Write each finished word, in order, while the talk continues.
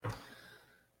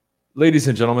Ladies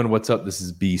and gentlemen, what's up? This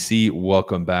is BC.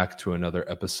 Welcome back to another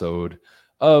episode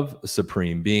of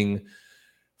Supreme Being.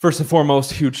 First and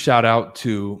foremost, huge shout out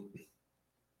to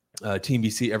Team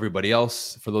BC, everybody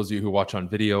else. For those of you who watch on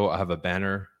video, I have a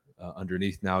banner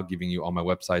underneath now giving you all my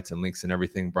websites and links and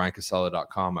everything.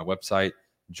 BrianCasella.com, my website.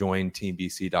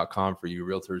 JoinTeamBC.com for you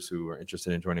realtors who are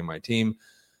interested in joining my team.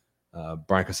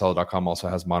 BrianCasella.com also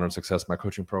has Modern Success, my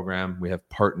coaching program. We have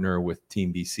Partner with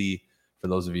Team BC. For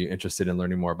those of you interested in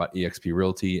learning more about eXp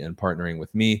Realty and partnering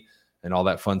with me and all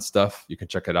that fun stuff, you can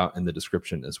check it out in the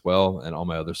description as well and all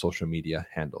my other social media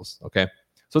handles. Okay,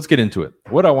 so let's get into it.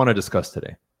 What I want to discuss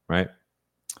today, right?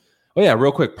 Oh yeah,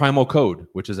 real quick, Primal Code,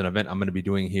 which is an event I'm going to be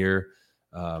doing here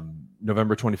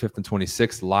November 25th and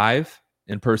 26th, live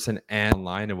in person and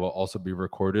online. It will also be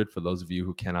recorded for those of you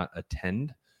who cannot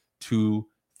attend 2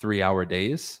 3-hour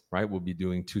days, right? We'll be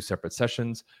doing 2 separate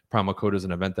sessions. Primal Code is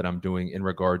an event that I'm doing in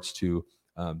regards to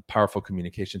powerful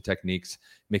communication techniques,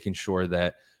 making sure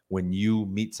that when you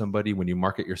meet somebody, when you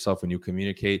market yourself, when you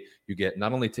communicate, you get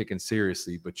not only taken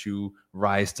seriously, but you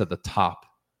rise to the top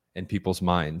in people's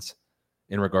minds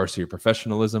in regards to your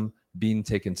professionalism, being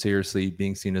taken seriously,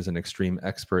 being seen as an extreme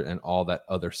expert, and all that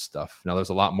other stuff. Now, there's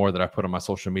a lot more that I put on my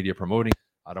social media promoting.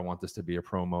 I don't want this to be a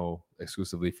promo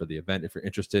exclusively for the event. If you're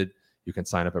interested, you can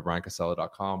sign up at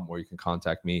BrianCasella.com or you can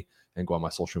contact me and go on my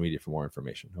social media for more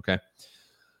information, okay?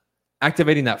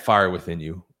 Activating that fire within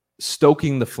you,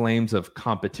 stoking the flames of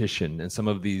competition and some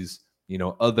of these,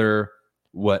 other,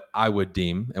 what I would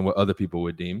deem and what other people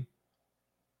would deem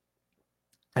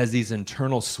as these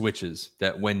internal switches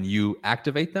that when you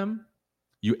activate them,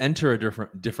 you enter a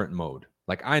different mode.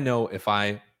 Like I know if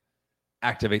I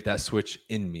activate that switch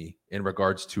in me in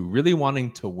regards to really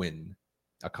wanting to win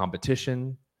a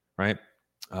competition, right?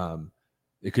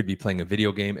 It could be playing a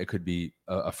video game. It could be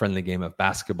a friendly game of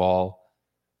basketball,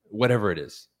 whatever it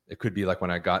is. It could be like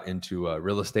when I got into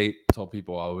real estate, I told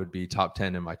people I would be top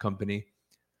 10 in my company.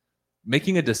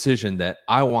 Making a decision that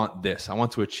I want this, I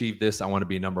want to achieve this, I want to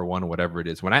be number one, whatever it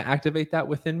is. When I activate that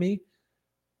within me,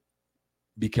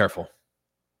 be careful.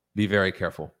 Be very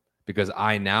careful because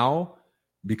I now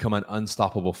become an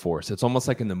unstoppable force. It's almost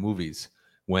like in the movies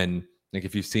when, like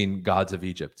if you've seen Gods of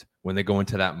Egypt, when they go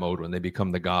into that mode, when they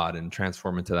become the god and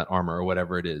transform into that armor or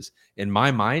whatever it is. In my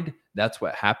mind, that's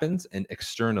what happens. And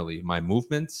externally, my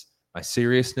movements, my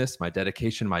seriousness, my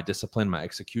dedication, my discipline, my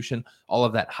execution, all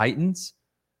of that heightens.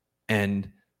 And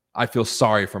I feel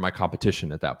sorry for my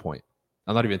competition at that point.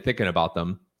 I'm not even thinking about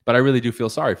them, but I really do feel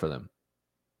sorry for them.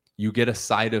 You get a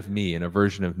side of me and a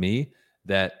version of me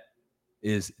that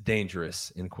is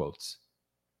dangerous, in quotes.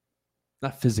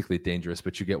 Not physically dangerous,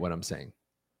 but you get what I'm saying.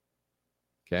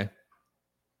 Okay?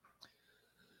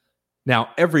 Now,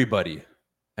 everybody,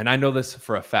 and I know this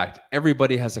for a fact,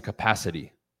 everybody has a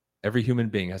capacity. Every human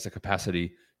being has a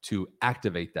capacity to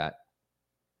activate that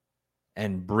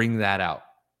and bring that out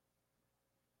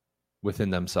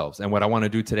within themselves. And what I want to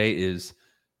do today is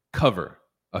cover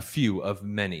a few of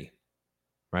many,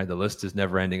 right? The list is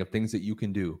never ending of things that you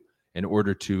can do in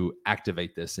order to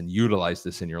activate this and utilize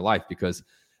this in your life, because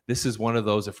this is one of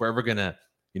those, if we're ever going to,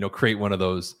 create one of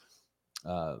those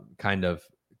kind of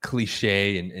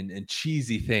cliche and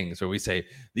cheesy things where we say,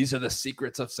 these are the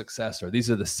secrets of success, or these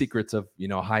are the secrets of,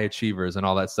 high achievers and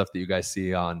all that stuff that you guys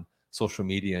see on social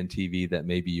media and TV that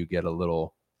maybe you get a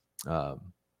little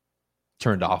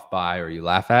turned off by or you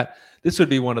laugh at. This would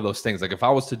be one of those things. Like if I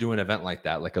was to do an event like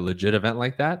that, like a legit event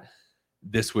like that,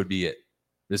 this would be it.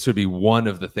 This would be one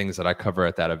of the things that I cover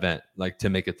at that event, like to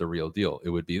make it the real deal. It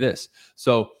would be this.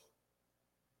 So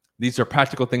these are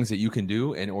practical things that you can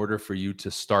do in order for you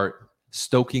to start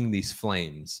stoking these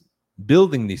flames,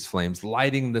 building these flames,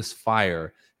 lighting this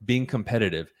fire, being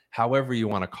competitive, however you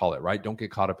want to call it, right? Don't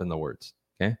get caught up in the words,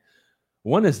 okay?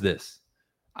 One is this.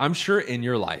 I'm sure in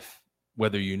your life,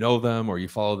 whether you know them or you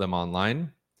follow them online,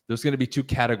 there's going to be 2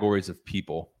 categories of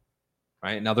people.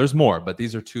 Right? Now there's more, but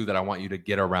these are 2 that I want you to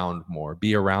get around more,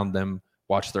 be around them,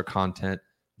 watch their content,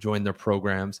 join their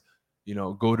programs,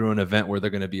 go to an event where they're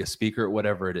going to be a speaker,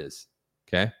 whatever it is.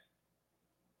 Okay.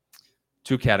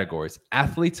 2 categories,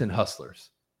 athletes and hustlers.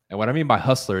 And what I mean by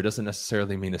hustler, it doesn't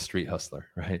necessarily mean a street hustler,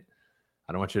 right?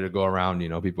 I don't want you to go around,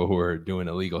 people who are doing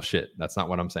illegal shit. That's not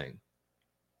what I'm saying.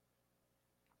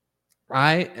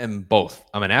 I am both.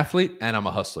 I'm an athlete and I'm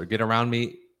a hustler. Get around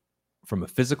me from a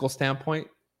physical standpoint,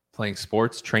 playing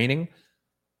sports, training,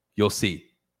 you'll see.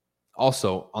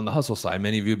 Also, on the hustle side,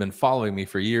 many of you have been following me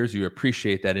for years. You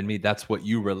appreciate that in me. That's what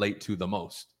you relate to the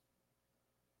most,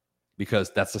 because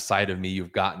that's the side of me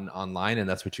you've gotten online, and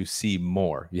that's what you see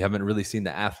more. You haven't really seen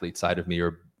the athlete side of me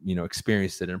or,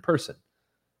 experienced it in person.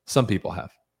 Some people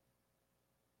have.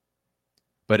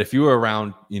 But if you were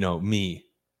around, me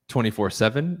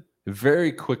 24/7,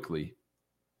 very quickly,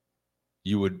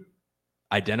 you would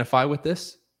identify with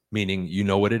this, meaning you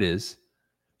know what it is.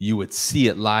 You would see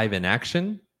it live in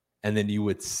action, and then you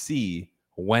would see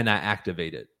when I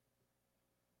activate it,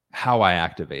 how I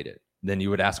activate it. Then you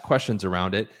would ask questions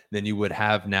around it. Then you would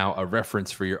have now a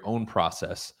reference for your own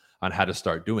process on how to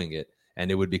start doing it. And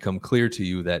it would become clear to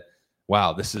you that,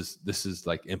 wow, this is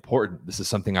like important. This is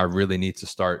something I really need to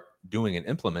start doing and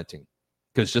implementing,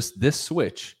 because just this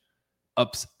switch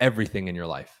ups everything in your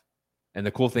life. And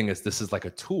the cool thing is this is like a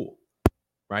tool,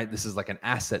 right? This is like an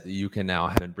asset that you can now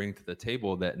have and bring to the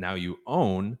table that now you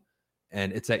own,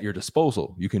 and it's at your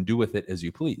disposal. You can do with it as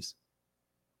you please.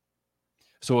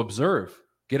 So observe,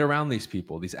 get around these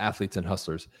people, these athletes and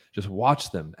hustlers. Just watch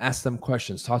them, ask them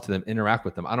questions, talk to them, interact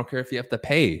with them. I don't care if you have to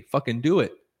pay, fucking do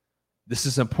it. This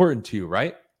is important to you,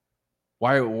 right?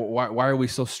 Why are we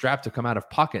so strapped to come out of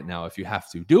pocket now if you have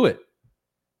to? Do it.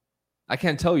 I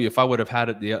can't tell you if I would have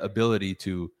had the ability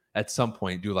to, at some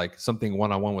point, do like something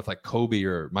one-on-one with like Kobe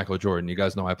or Michael Jordan. You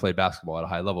guys know I played basketball at a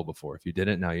high level before. If you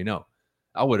didn't, now you know.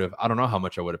 I don't know how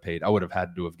much I would have paid. I would have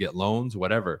had to get loans,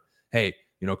 whatever. Hey,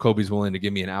 Kobe's willing to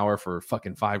give me an hour for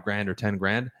fucking $5,000 or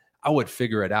 $10,000. I would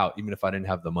figure it out even if I didn't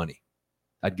have the money.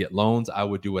 I'd get loans. I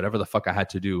would do whatever the fuck I had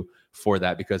to do for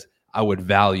that, because I would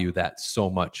value that so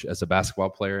much as a basketball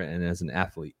player and as an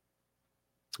athlete.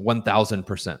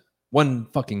 1,000%.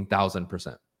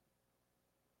 1,000%.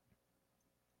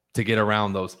 To get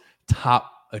around those top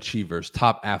achievers,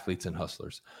 top athletes and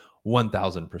hustlers.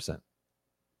 1,000%.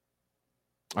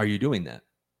 Are you doing that?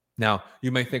 Now,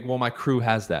 you may think, well, my crew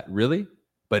has that. Really?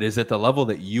 But is it the level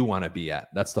that you want to be at?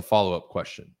 That's the follow-up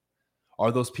question.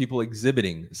 Are those people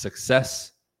exhibiting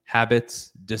success,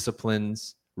 habits,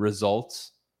 disciplines,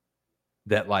 results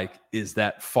that is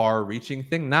that far-reaching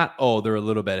thing? Not, oh, they're a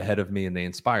little bit ahead of me and they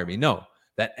inspire me. No,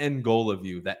 that end goal of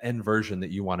you, that end version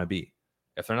that you want to be.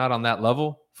 If they're not on that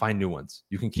level, find new ones.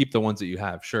 You can keep the ones that you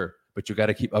have, sure, but you got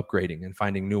to keep upgrading and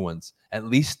finding new ones, at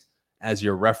least as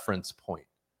your reference point.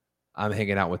 I'm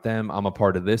hanging out with them. I'm a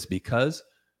part of this because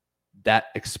that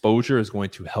exposure is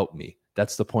going to help me.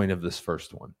 That's the point of this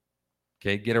first one.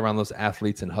 Okay, get around those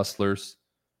athletes and hustlers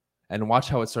and watch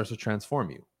how it starts to transform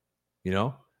you.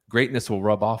 Greatness will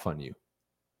rub off on you.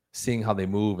 Seeing how they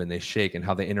move and they shake and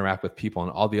how they interact with people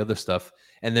and all the other stuff.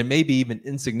 And there may be even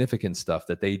insignificant stuff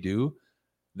that they do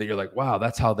that you're like, wow,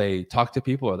 that's how they talk to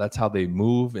people, or that's how they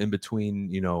move in between,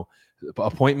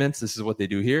 appointments. This is what they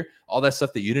do here. All that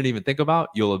stuff that you didn't even think about,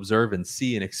 you'll observe and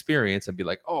see and experience and be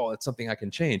like, oh, that's something I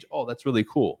can change. Oh, that's really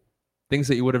cool. Things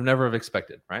that you would have never have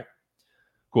expected, right?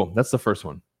 Cool. That's the first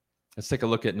one. Let's take a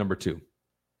look at number 2.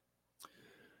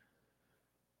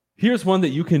 Here's one that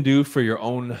you can do for your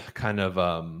own kind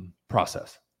of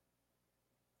process.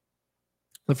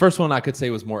 The first one I could say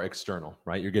was more external,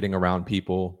 right? You're getting around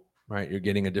people, right? You're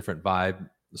getting a different vibe,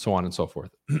 so on and so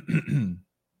forth.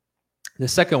 The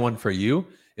second one for you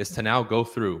is to now go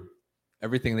through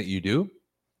everything that you do.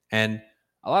 And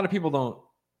a lot of people don't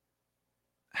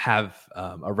have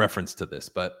a reference to this,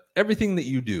 but everything that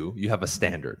you do, you have a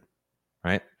standard,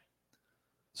 right?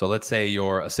 So let's say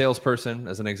you're a salesperson,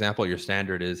 as an example. Your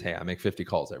standard is, hey, I make 50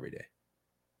 calls every day.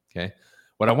 Okay.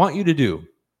 What I want you to do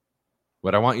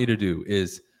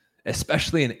is,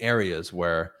 especially in areas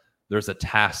where there's a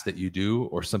task that you do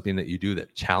or something that you do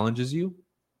that challenges you,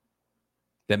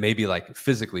 that maybe like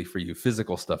physically for you,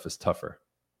 physical stuff is tougher.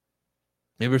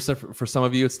 Maybe for some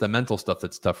of you, it's the mental stuff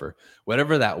that's tougher.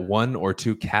 Whatever that 1 or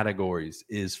 2 categories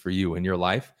is for you in your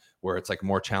life, where it's like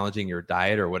more challenging, your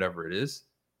diet or whatever it is.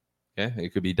 Okay. It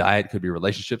could be diet, could be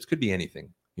relationships, could be anything,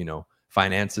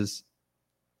 finances,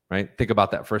 right? Think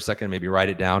about that for a second, maybe write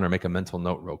it down or make a mental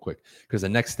note real quick, because the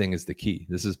next thing is the key.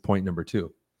 This is point number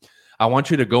 2. I want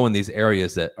you to go in these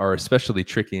areas that are especially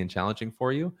tricky and challenging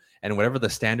for you. And whatever the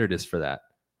standard is for that,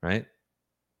 right?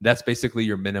 That's basically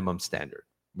your minimum standard.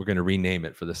 We're going to rename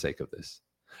it for the sake of this.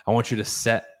 I want you to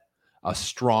set a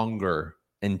stronger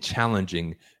and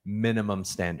challenging minimum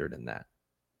standard in that.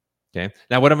 Okay.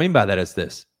 Now, what I mean by that is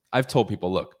this. I've told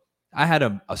people, look, I had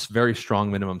a very strong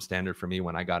minimum standard for me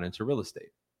when I got into real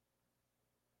estate.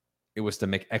 It was to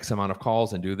make X amount of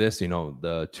calls and do this,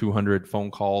 the 200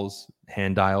 phone calls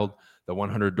hand dialed, the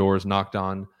 100 doors knocked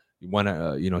on,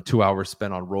 2 hours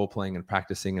spent on role playing and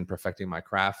practicing and perfecting my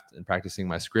craft and practicing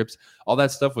my scripts. All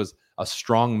that stuff was a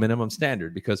strong minimum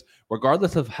standard, because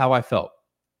regardless of how I felt,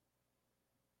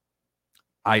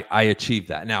 I achieved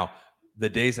that. Now, the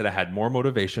days that I had more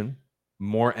motivation,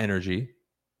 more energy,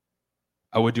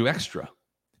 I would do extra,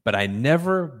 but I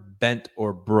never bent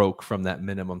or broke from that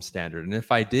minimum standard. And if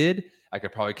I did, I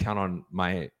could probably count on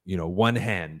my, one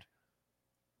hand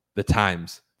the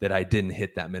times that I didn't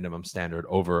hit that minimum standard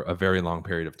over a very long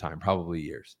period of time, probably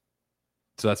years.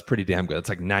 So that's pretty damn good. It's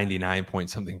like 99 point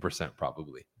something percent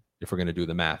probably, if we're going to do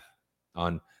the math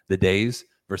on the days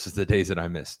versus the days that I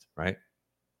missed, right?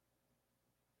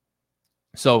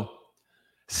 So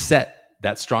set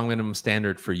that strong minimum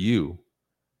standard for you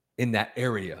in that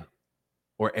area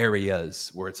or areas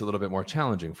where it's a little bit more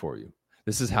challenging for you.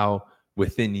 This is how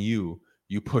within you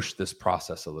push this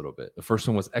process a little bit. The first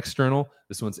one was external.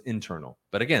 This one's internal.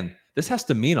 But again, this has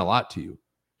to mean a lot to you.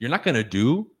 You're not going to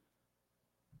do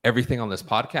everything on this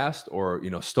podcast or,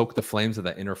 stoke the flames of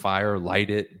that inner fire, light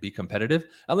it, be competitive,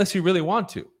 unless you really want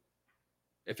to.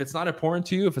 If it's not important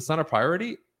to you, if it's not a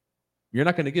priority, you're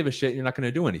not going to give a shit. You're not going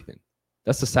to do anything.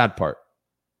 That's the sad part.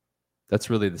 That's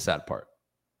really the sad part.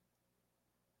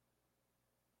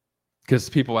 Because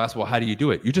people ask, well, how do you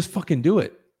do it? You just fucking do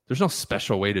it. There's no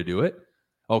special way to do it.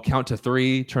 Oh, count to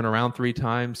 3, turn around 3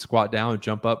 times, squat down,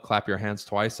 jump up, clap your hands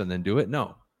twice, and then do it.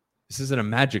 No, this isn't a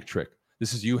magic trick.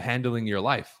 This is you handling your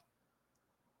life.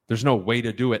 There's no way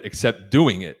to do it except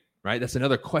doing it, right? That's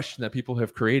another question that people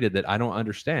have created that I don't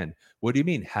understand. What do you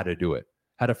mean how to do it?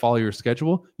 How to follow your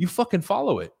schedule? You fucking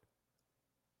follow it.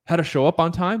 How to show up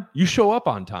on time? You show up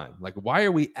on time. Like, why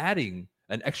are we adding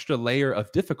an extra layer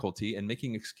of difficulty and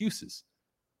making excuses?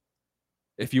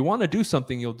 If you want to do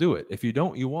something, you'll do it. If you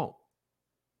don't, you won't.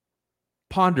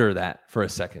 Ponder that for a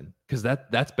second, because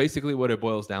that's basically what it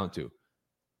boils down to.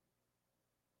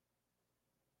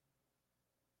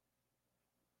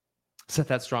 Set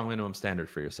that strong minimum standard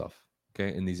for yourself,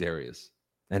 okay, in these areas,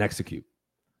 and execute.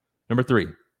 Number 3,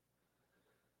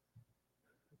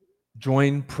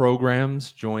 join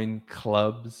programs, join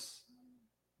clubs,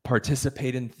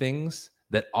 participate in things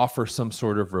that offer some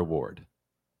sort of reward,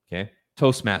 okay?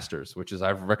 Toastmasters, which is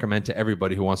I recommend to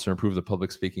everybody who wants to improve the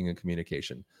public speaking and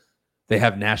communication. They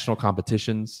have national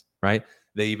competitions, right?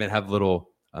 They even have little,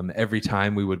 every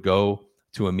time we would go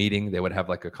to a meeting, they would have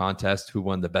like a contest, who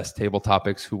won the best table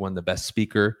topics, who won the best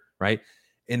speaker, right?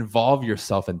 Involve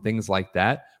yourself in things like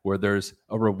that where there's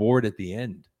a reward at the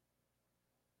end.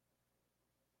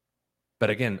 But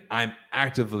again, I'm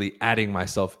actively adding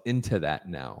myself into that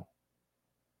now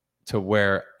to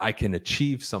where I can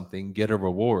achieve something, get a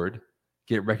reward,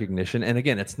 get recognition. And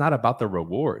again, it's not about the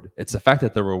reward. It's the fact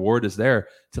that the reward is there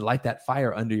to light that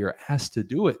fire under your ass to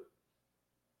do it.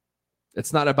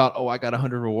 It's not about, oh, I got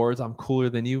 100 rewards, I'm cooler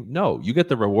than you. No, you get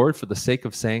the reward for the sake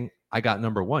of saying, I got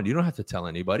number 1. You don't have to tell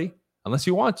anybody unless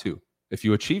you want to. If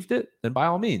you achieved it, then by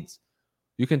all means,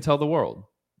 you can tell the world.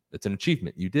 It's an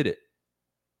achievement. You did it.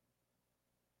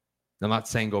 I'm not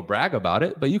saying go brag about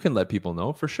it, but you can let people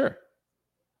know for sure.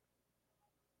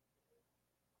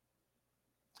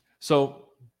 So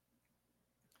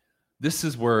this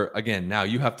is where, again, now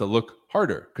you have to look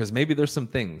harder, because maybe there's some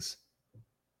things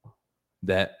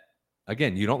that,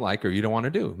 again, you don't like or you don't want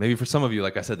to do. Maybe for some of you,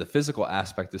 like I said, the physical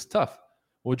aspect is tough.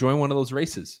 Well, join one of those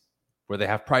races where they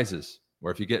have prizes,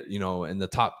 where if you get, in the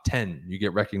top 10, you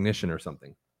get recognition or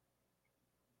something.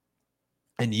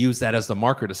 And use that as the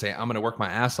marker to say, I'm going to work my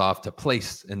ass off to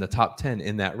place in the top 10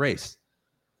 in that race.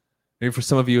 Maybe for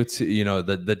some of you, it's,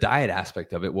 the diet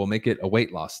aspect of it will make it a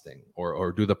weight loss thing,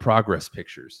 or do the progress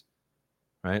pictures,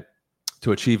 right?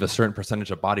 To achieve a certain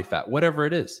percentage of body fat, whatever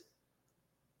it is.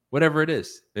 Whatever it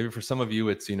is. Maybe for some of you,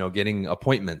 it's, getting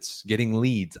appointments, getting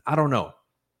leads. I don't know,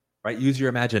 right? Use your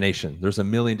imagination. There's a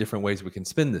million different ways we can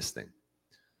spin this thing.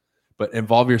 But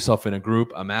involve yourself in a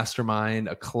group, a mastermind,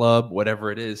 a club, whatever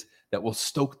it is that will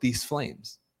stoke these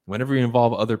flames. Whenever you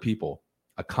involve other people,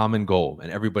 a common goal,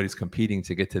 and everybody's competing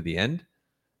to get to the end,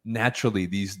 naturally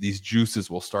these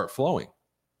juices will start flowing.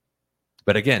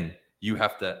 But again, you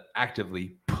have to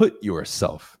actively put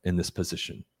yourself in this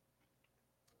position,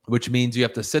 which means you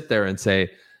have to sit there and say,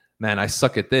 man, I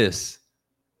suck at this.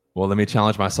 Well, let me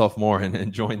challenge myself more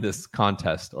and join this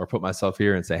contest, or put myself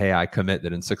here and say, hey, I commit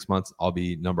that in 6 months, I'll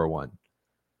be number 1.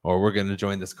 Or we're going to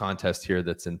join this contest here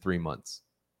that's in 3 months,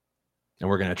 and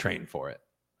we're going to train for it,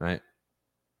 right?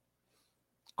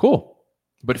 Cool.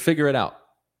 But figure it out.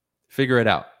 Figure it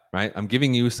out, right? I'm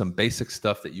giving you some basic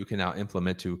stuff that you can now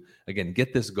implement to, again,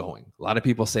 get this going. A lot of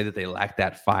people say that they lack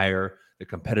that fire, the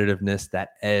competitiveness, that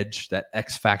edge, that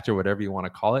X factor, whatever you want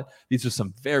to call it. These are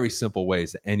some very simple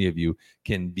ways that any of you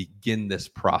can begin this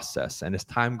process. And as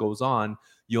time goes on,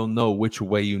 you'll know which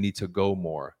way you need to go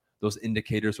more. Those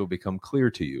indicators will become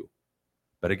clear to you.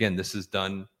 But again, this is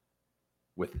done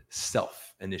with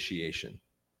self-initiation,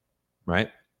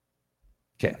 right?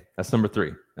 Okay, that's number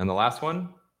 3. And the last one,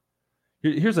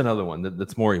 here's another one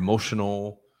that's more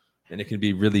emotional, and it can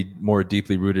be really more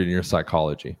deeply rooted in your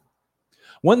psychology.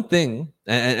 One thing,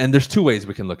 and there's 2 ways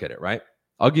we can look at it, right?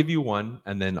 I'll give you one,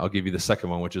 and then I'll give you the second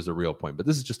one, which is a real point. But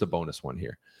this is just a bonus one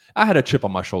here. I had a chip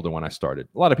on my shoulder when I started.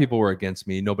 A lot of people were against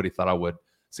me. Nobody thought I would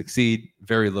succeed.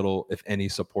 Very little, if any,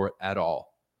 support at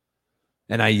all.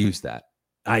 And I use that.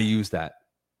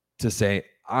 To say,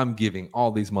 I'm giving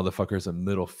all these motherfuckers a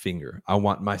middle finger. I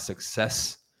want my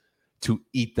success to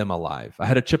eat them alive. I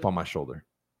had a chip on my shoulder,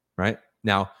 right?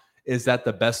 Now, is that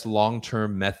the best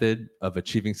long-term method of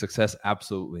achieving success?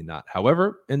 Absolutely not.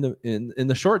 However, in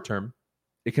the short term,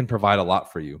 it can provide a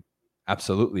lot for you.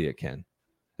 Absolutely, it can.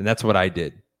 And that's what I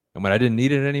did. And when I didn't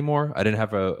need it anymore, I didn't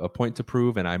have a point to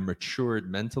prove, and I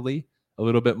matured mentally a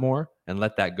little bit more and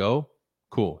let that go.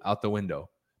 Cool, out the window.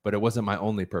 But it wasn't my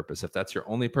only purpose. If that's your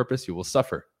only purpose, you will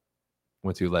suffer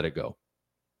once you let it go,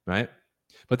 right?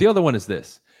 But the other one is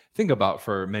this. Think about,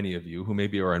 for many of you who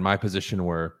maybe are in my position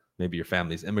where maybe your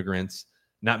family's immigrants,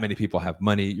 not many people have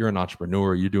money, you're an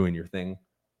entrepreneur, you're doing your thing.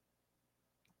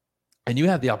 And you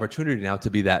have the opportunity now to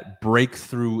be that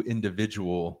breakthrough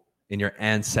individual in your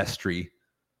ancestry,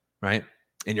 right?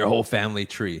 In your whole family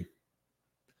tree.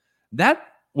 That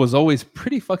was always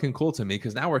pretty fucking cool to me,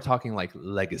 because now we're talking like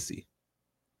legacy,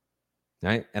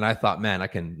 right? And I thought, man, I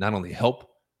can not only help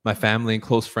my family and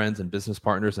close friends and business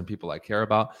partners and people I care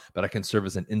about, but I can serve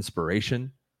as an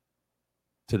inspiration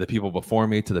to the people before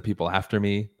me, to the people after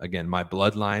me. Again, my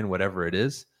bloodline, whatever it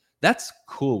is. That's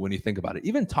cool when you think about it.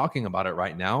 Even talking about it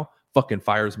right now fucking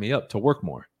fires me up to work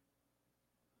more.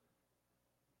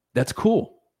 That's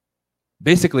cool.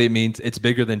 Basically, it means it's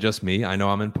bigger than just me. I know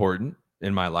I'm important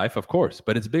in my life, of course,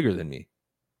 but it's bigger than me.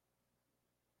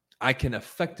 I can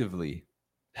effectively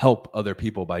help other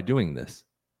people by doing this.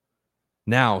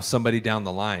 Now, somebody down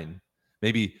the line,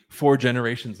 maybe 4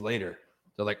 generations later,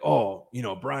 they're like, oh,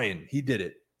 Brian, he did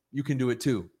it. You can do it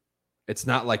too. It's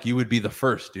not like you would be the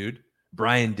first, dude.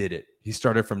 Brian did it. He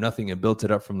started from nothing and built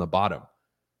it up from the bottom.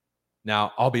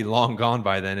 Now, I'll be long gone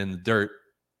by then in the dirt.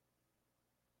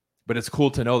 But it's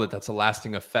cool to know that that's a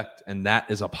lasting effect, and that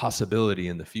is a possibility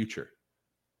in the future.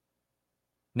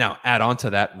 Now, add on to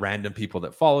that random people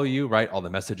that follow you, right? All the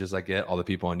messages I get, all the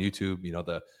people on YouTube,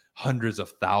 the hundreds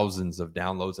of thousands of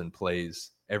downloads and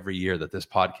plays every year that this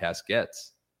podcast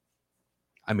gets.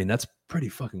 I mean, that's pretty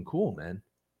fucking cool, man.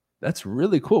 That's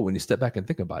really cool when you step back and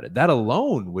think about it. That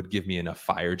alone would give me enough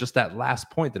fire, just that last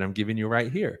point that I'm giving you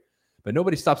right here. But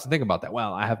nobody stops to think about that.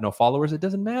 Well, I have no followers. It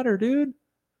doesn't matter, dude.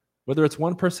 Whether it's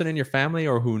one person in your family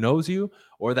or who knows you,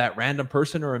 or that random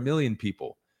person or a million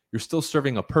people, you're still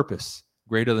serving a purpose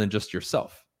greater than just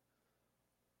yourself.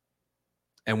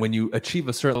 And when you achieve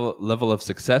a certain level of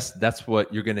success, that's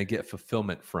what you're going to get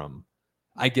fulfillment from.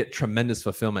 I get tremendous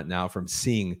fulfillment now from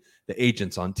seeing the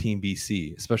agents on Team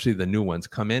BC, especially the new ones,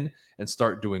 come in and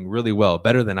start doing really well,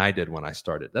 better than I did when I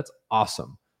started. That's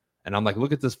awesome. And I'm like,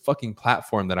 look at this fucking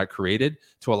platform that I created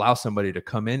to allow somebody to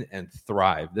come in and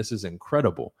thrive. This is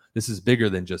incredible. This is bigger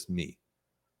than just me.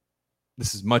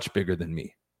 This is much bigger than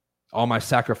me. All my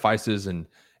sacrifices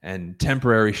and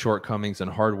temporary shortcomings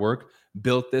and hard work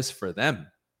built this for them.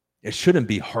 It shouldn't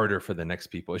be harder for the next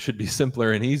people. It should be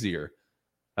simpler and easier.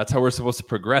 That's how we're supposed to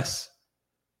progress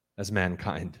as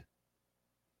mankind.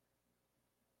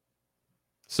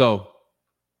 So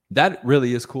that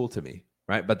really is cool to me,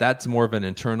 right? But that's more of an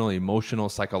internal, emotional,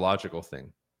 psychological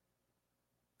thing.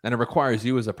 And it requires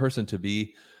you as a person to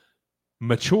be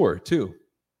mature too,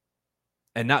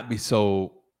 and not be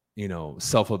so,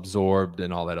 self-absorbed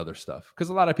and all that other stuff. Because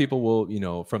a lot of people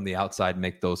will, from the outside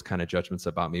make those kind of judgments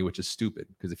about me, which is stupid.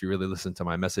 Because if you really listen to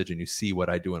my message and you see what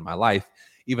I do in my life,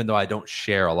 even though I don't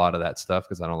share a lot of that stuff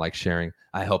because I don't like sharing,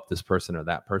 I help this person or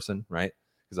that person, right?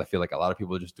 Because I feel like a lot of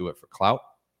people just do it for clout.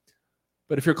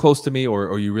 But if you're close to me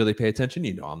or you really pay attention,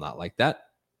 I'm not like that.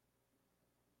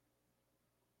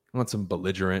 I'm not some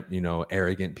belligerent,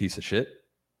 arrogant piece of shit.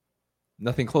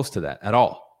 Nothing close to that at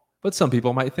all. But some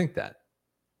people might think that.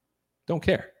 Don't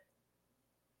care.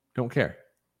 Don't care.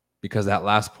 Because that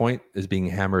last point is being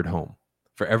hammered home.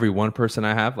 For every one person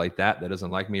I have like that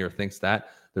doesn't like me or thinks that,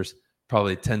 there's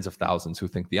probably tens of thousands who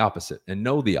think the opposite and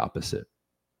know the opposite.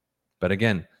 But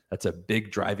again, that's a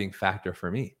big driving factor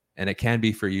for me. And it can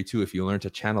be for you too if you learn to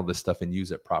channel this stuff and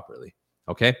use it properly.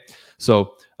 Okay?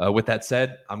 So with that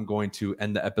said, I'm going to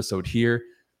end the episode here.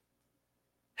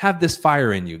 Have this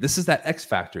fire in you. This is that X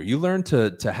factor. You learn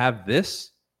to have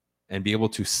this and be able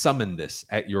to summon this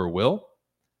at your will.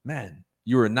 Man,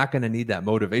 you are not going to need that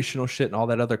motivational shit and all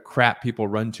that other crap people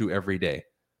run to every day.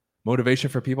 Motivation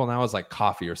for people now is like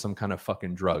coffee or some kind of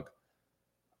fucking drug.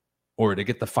 Or to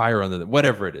get the fire under them,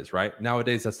 whatever it is, right?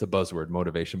 Nowadays, that's the buzzword,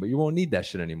 motivation, but you won't need that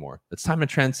shit anymore. It's time to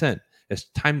transcend. It's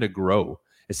time to grow.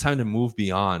 It's time to move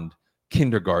beyond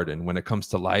kindergarten when it comes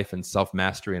to life and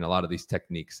self-mastery and a lot of these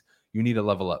techniques. You need to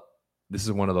level up. This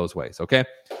is one of those ways. Okay.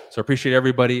 So I appreciate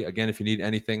everybody. Again, if you need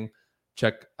anything,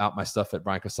 check out my stuff at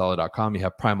briancasala.com. You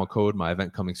have Primal Code, my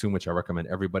event coming soon, which I recommend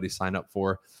everybody sign up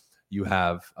for. You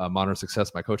have Modern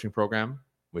Success, my coaching program,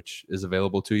 which is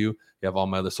available to you. You have all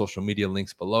my other social media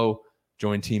links below.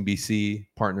 Join Team BC,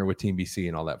 partner with Team BC,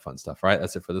 and all that fun stuff. All right.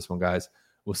 That's it for this one, guys.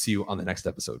 We'll see you on the next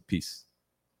episode. Peace.